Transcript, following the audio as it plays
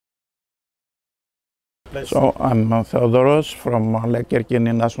So I'm Theodoros from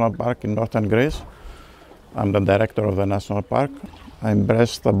Lackathon National Park in northern Greece. I'm the director of the national park. I'm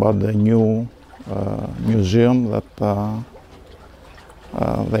impressed about the new museum that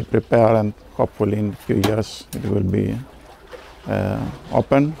they prepare, and hopefully in a few years it will be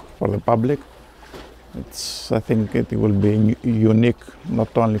open for the public. I think it will be unique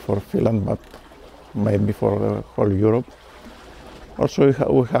not only for Finland but maybe for the whole Europe. Also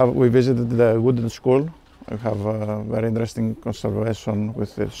we visited the wooden school. We have a very interesting conversation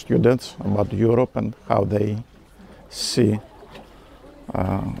with the students about Europe and how they see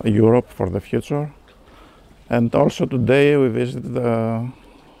Europe for the future. And also today we visited a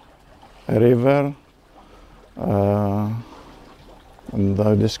river and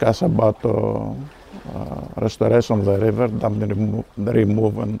discuss about restoration of the river, the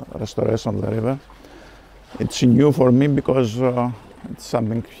remove and restoration of the river. It's new for me because it's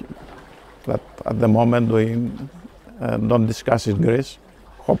something that at the moment we don't discuss in Greece.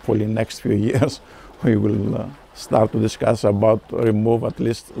 Hopefully next few years we will start to discuss about remove at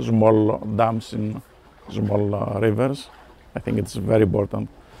least small dams in small rivers. I think it's very important.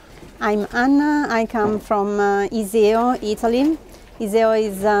 I'm Anna. I come from Iseo, Italy. Iseo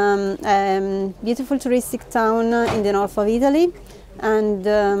is a beautiful touristic town in the north of Italy, and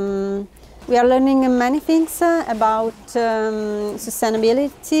we are learning many things about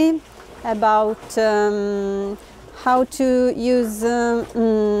sustainability, about how to use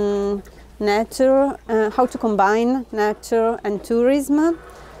nature, how to combine nature and tourism,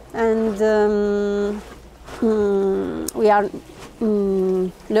 and we are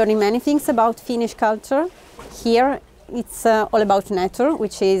learning many things about Finnish culture. Here it's all about nature,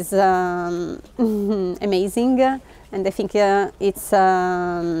 which is amazing, and I think it's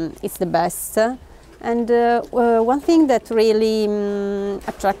the best. And one thing that really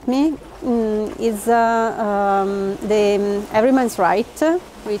attracts me is the everyone's right,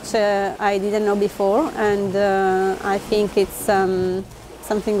 which I didn't know before, and I think it's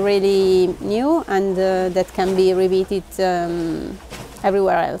something really new and that can be repeated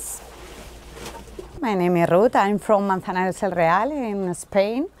everywhere else. My name is Ruth. I'm from Manzanares del Real in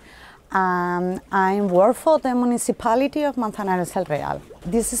Spain. I work for the municipality of Manzanares del Real.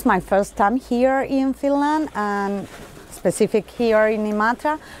 This is my first time here in Finland, and specific here in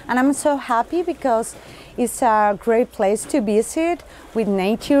Imatra, and I'm so happy because it's a great place to visit with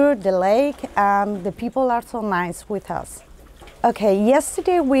nature, the lake, and the people are so nice with us. Okay,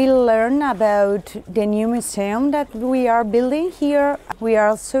 yesterday we learned about the new museum that we are building here. We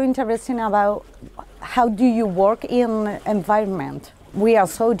are so interested about how do you work in environment. We are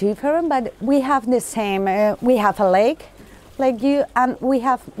so different, but we have the same. We have a lake, like you, and we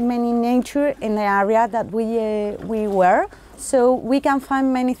have many nature in the area that we were. So we can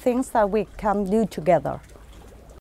find many things that we can do together.